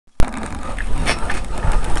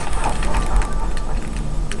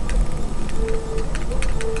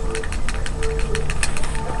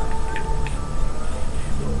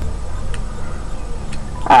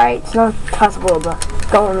Alright, it's not possible to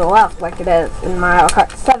go on the left like it is in Mario Kart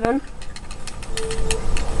 7.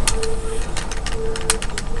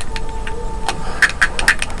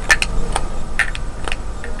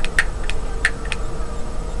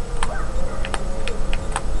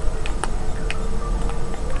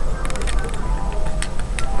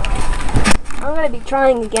 I'm going to be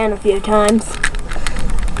trying again a few times,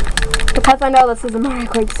 because I know this is a Mario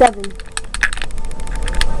Kart 7.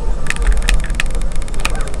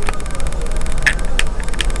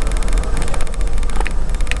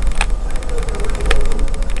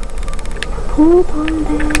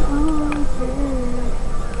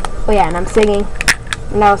 Oh yeah, and I'm singing,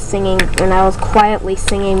 and I was quietly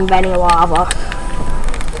singing Benny Lava.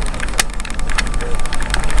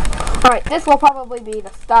 Alright, this will probably be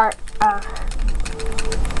the start of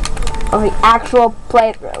the actual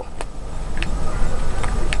playthrough.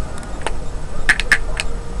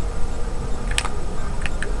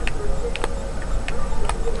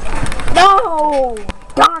 No!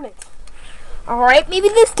 Darn it! Alright, maybe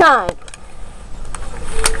this time.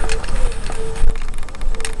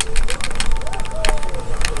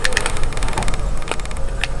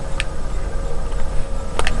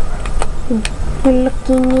 We're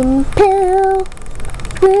looking into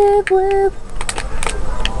whoop whoop.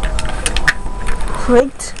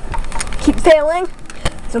 Great. Keep failing.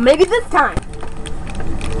 So maybe this time.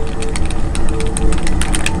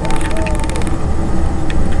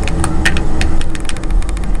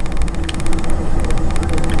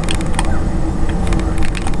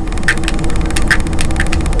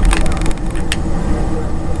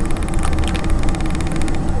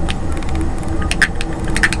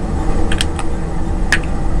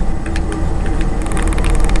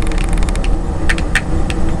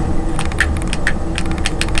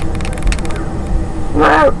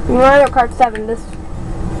 Mario Kart 7, this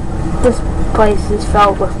place is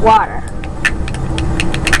filled with water.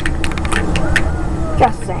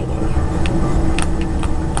 Just saying.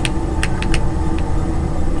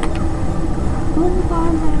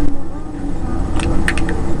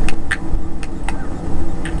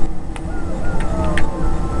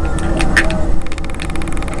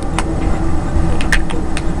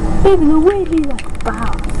 Baby, the way he like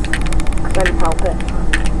bounce. Couldn't help it.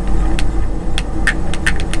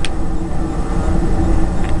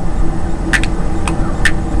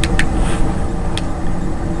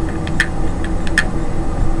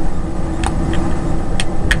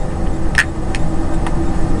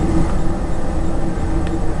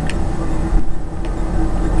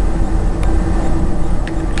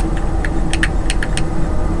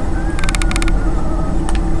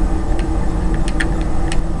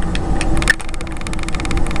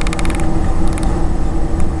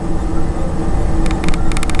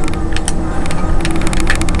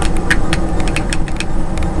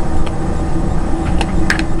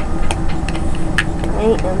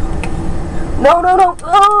 No, no, no!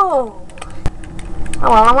 Oh! Oh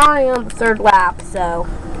well, I'm already on the third lap, so.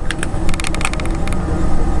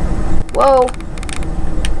 Whoa!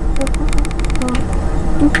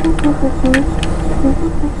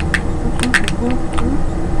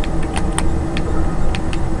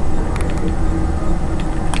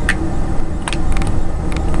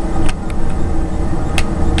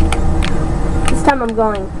 This time I'm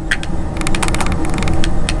going.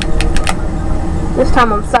 This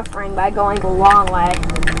time I'm suffering by going the long way.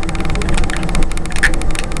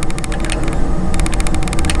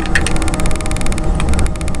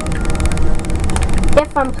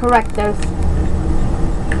 If I'm correct, there's...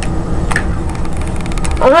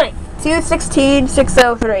 Alright,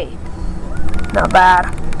 2:16:603. Not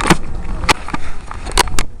bad.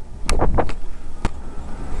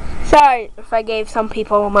 Sorry if I gave some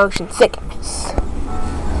people motion sickness.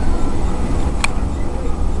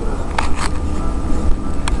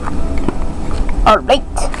 Alright.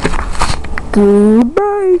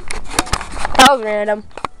 Goodbye. That was random.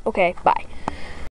 Okay, bye.